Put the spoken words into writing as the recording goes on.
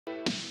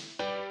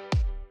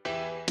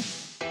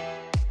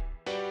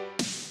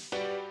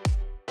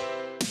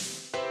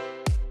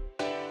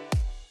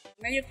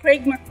Mayor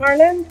Craig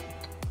McFarland,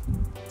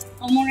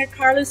 homeowner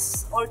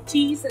Carlos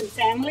Ortiz and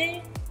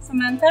family,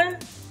 Samantha.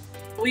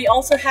 We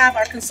also have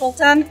our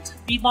consultant,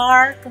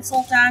 B-Bar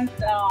consultant,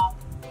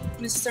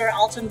 Mr.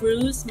 Alton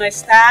Bruce, my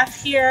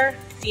staff here,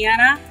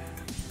 Deanna.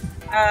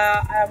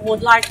 I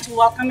would like to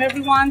welcome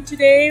everyone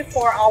today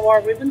for our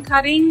ribbon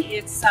cutting.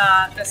 It's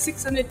the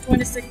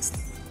 626th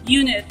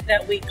unit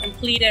that we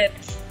completed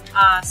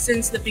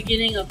since the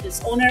beginning of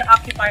this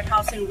owner-occupied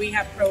housing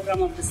rehab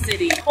program of the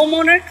city.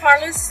 Homeowner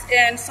Carlos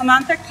and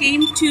Samantha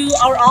came to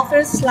our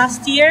office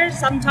last year,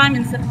 sometime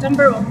in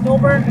September,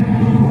 October,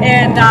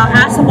 and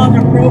asked about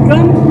our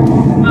program.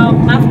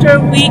 After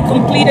we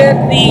completed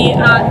the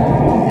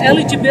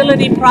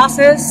eligibility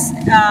process,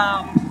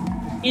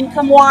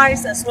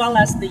 income-wise as well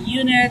as the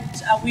unit,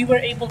 we were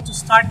able to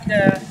start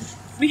the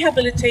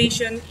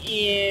rehabilitation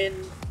in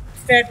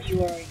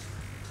February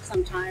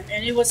sometime,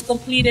 and it was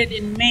completed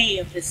in May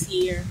of this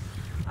year.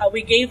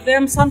 We gave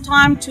them some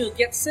time to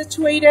get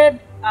situated,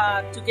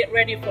 to get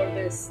ready for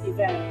this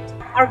event.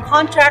 Our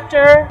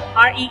contractor,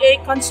 REA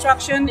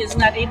Construction, is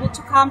not able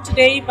to come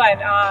today,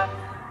 but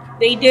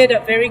they did a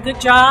very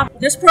good job.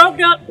 This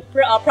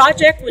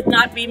project would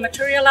not be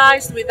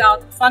materialized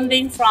without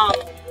funding from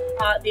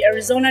the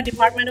Arizona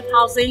Department of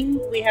Housing.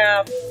 We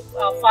have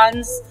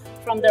funds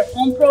from their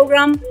home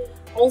program.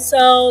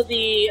 Also,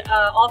 the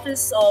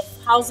Office of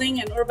Housing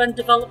and Urban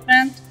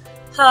Development,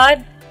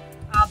 HUD,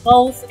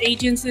 both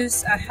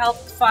agencies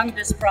helped fund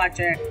this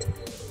project.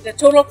 The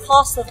total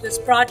cost of this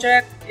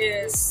project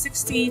is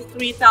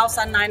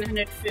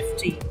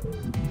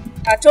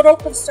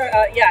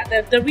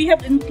 $63,950. The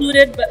rehab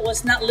included but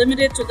was not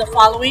limited to the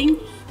following.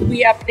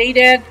 We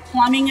updated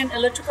plumbing and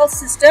electrical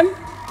system,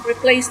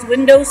 replaced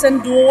windows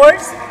and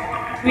doors,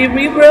 we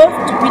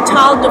re-roofed, we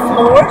tiled the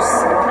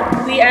floors,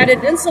 we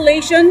added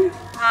insulation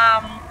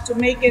to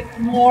make it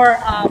more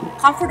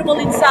comfortable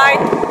inside.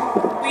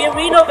 We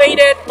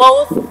renovated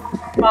both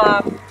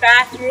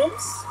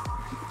bathrooms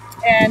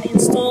and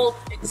installed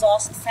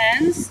exhaust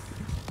fans.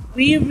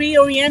 We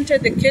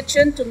reoriented the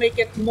kitchen to make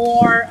it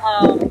more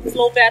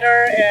flow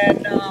better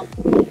and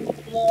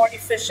more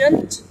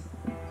efficient.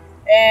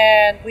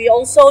 And we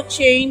also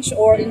changed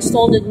or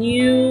installed a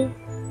new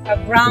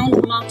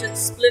ground-mounted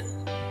split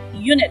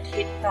unit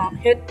heat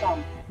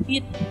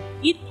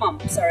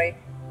pump.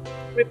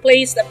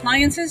 Replaced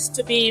appliances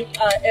to be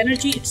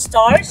Energy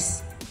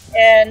Stars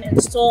and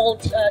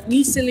installed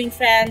new ceiling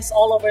fans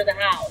all over the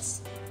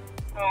house.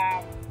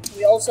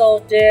 We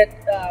also did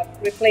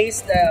replace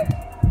the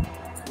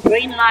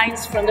drain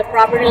lines from the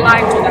property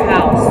line to the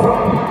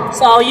house.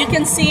 So you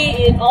can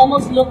see it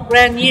almost looks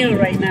brand new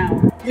right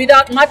now.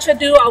 Without much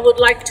ado, I would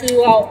like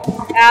to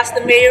ask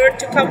the mayor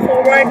to come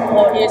forward,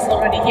 or he's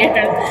already here,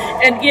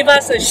 and give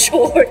us a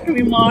short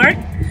remark,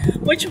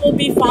 which will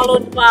be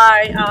followed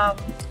by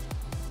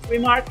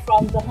remark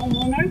from the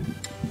homeowner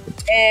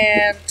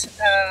and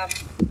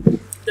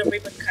the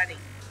ribbon cutting.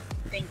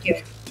 Thank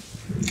you.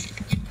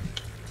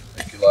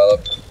 Thank you, Lila.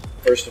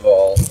 First of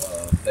all,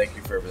 thank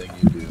you for everything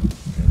you do and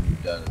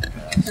you've done in the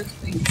past.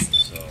 Thanks.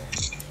 So,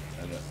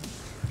 I know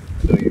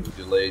you've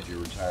delayed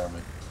your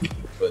retirement,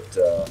 but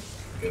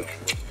you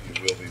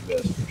will be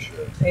missed for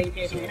sure. Thank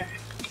you. So,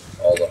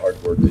 all the hard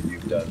work that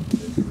you've done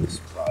into this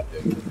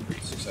project,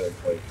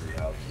 623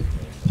 houses.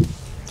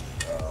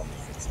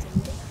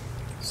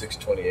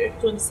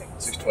 628?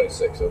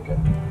 626, okay.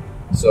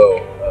 So,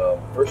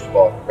 first of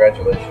all,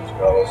 congratulations,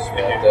 Carlos.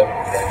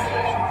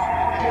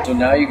 Congratulations. So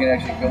now you can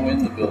actually go in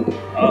the building.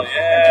 Oh,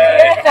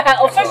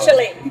 yeah!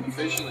 Officially. So,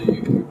 officially,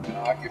 you can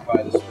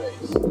occupy the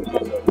space. So,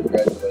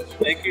 congratulations.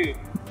 Thank you.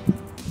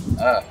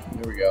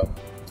 Here we go.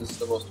 This is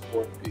the most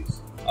important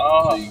piece.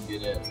 Oh. So you can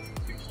get in.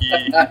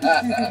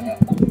 Yeah.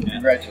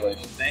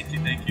 Congratulations. Thank you,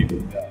 thank you.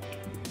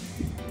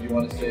 You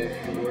want to say a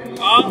few words?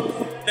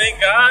 Thank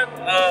God.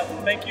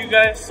 Thank you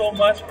guys so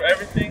much for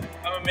everything.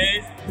 I'm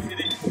amazed.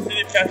 The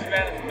city of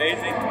Casa is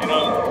amazing. You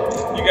know,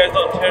 you guys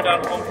don't tear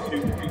down homes, you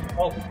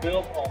help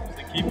build homes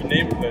and keep the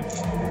neighborhood.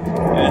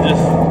 And it's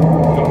just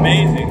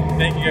amazing.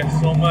 Thank you guys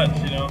so much,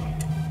 you know.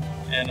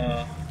 And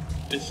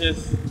it's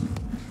just,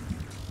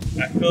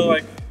 I feel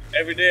like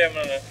every day I'm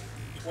in a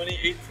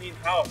 2018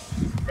 house.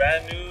 It's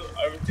brand new,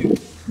 everything,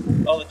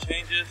 all the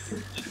changes,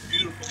 just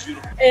beautiful,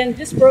 beautiful. And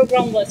this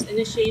program was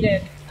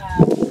initiated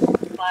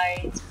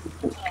by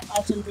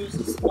Alton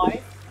Bruce's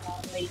wife,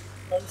 late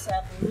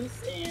Losa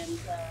Bruce, and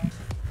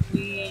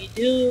we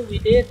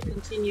did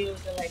continue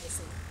the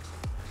legacy.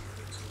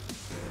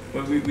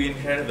 Well, we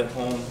inherited the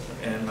home,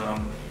 and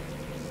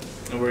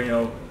we're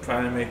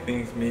trying to make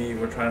things meet.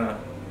 We're trying to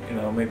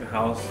make the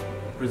house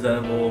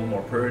presentable,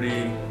 more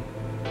pretty,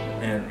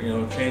 and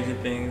changing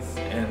things.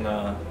 And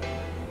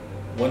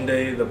one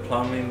day the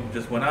plumbing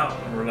just went out,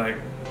 and we're like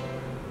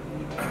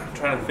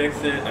trying to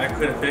fix it. I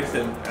couldn't fix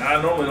it, and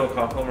I normally don't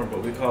call a plumber,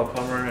 but we called a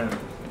plumber, and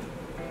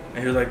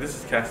he was like, "This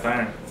is cast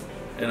iron,"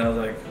 and I was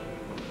like,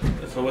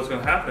 "So what's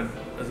gonna happen?"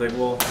 I was like,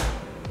 "Well,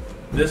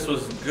 this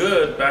was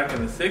good back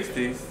in the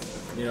 '60s.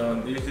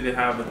 Usually they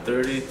have a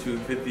 30 to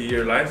 50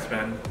 year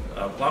lifespan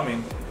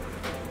plumbing,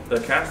 the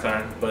cast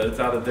iron, but it's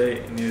out of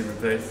date and needed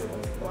replaced."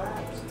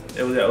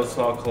 it was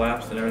all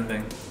collapsed and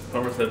everything.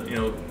 Plumber said, you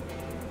know,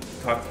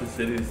 talk to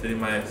the city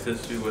might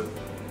assist you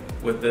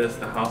with this.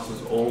 The house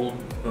is old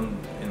from,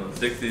 you know,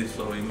 the 60s,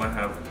 so you might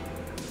have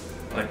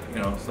like,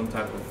 you know, some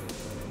type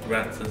of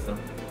grant system.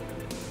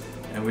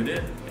 And we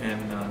did,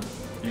 and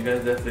you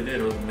guys definitely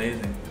did. It was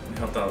amazing. It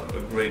helped out a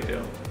great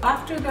deal.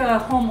 After the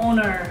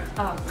homeowner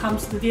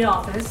comes to the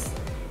office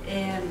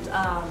and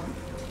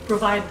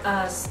provide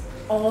us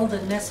all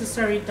the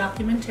necessary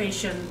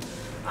documentation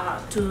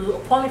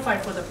to qualify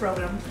for the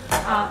program.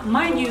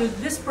 Mind you,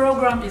 this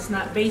program is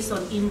not based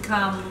on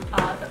income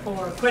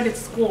or credit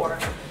score.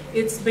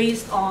 It's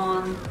based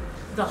on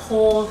the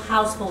whole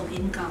household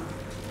income.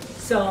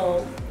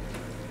 So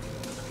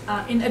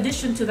in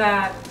addition to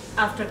that,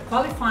 after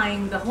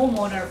qualifying the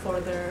homeowner for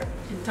their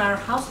entire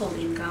household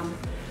income,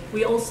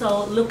 we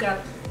also look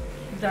at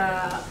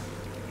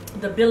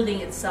the building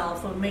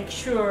itself and make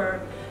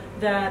sure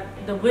that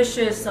the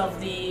wishes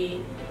of the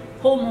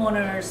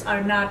homeowners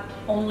are not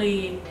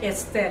only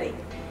aesthetic.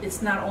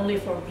 It's not only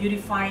for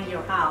beautifying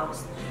your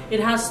house. It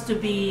has to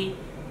be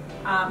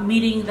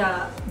meeting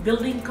the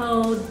building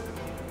code,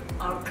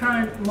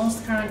 our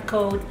most current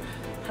code,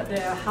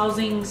 the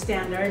housing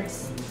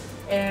standards,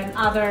 and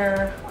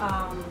other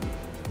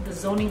the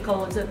zoning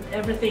codes and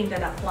everything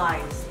that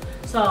applies.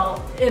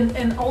 So,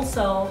 and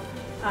also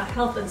a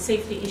health and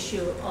safety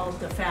issue of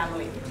the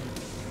family.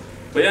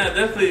 But yeah,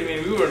 definitely,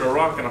 I mean, we were in a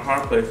rock and a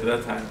hard place at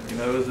that time. You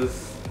know, it was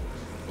just,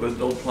 with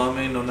no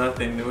plumbing, no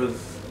nothing, there was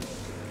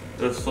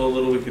so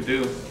little we could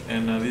do.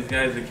 And these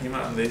guys, they came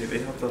out and they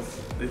helped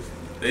us,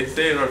 they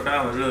saved our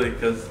family, really,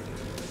 because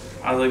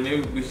I was like,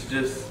 maybe we should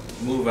just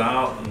move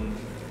out and,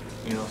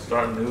 you know,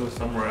 start new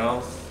somewhere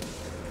else.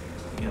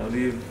 You know,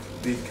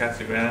 leave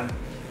Casa Grande.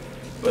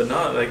 But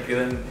no, like,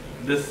 then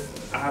this,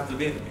 I have to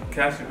be,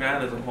 Casa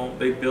Grande is a home,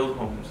 they build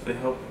homes. They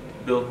help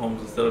build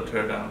homes instead of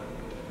tear down.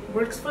 It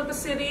works for the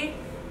city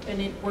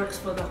and it works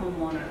for the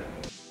homeowner.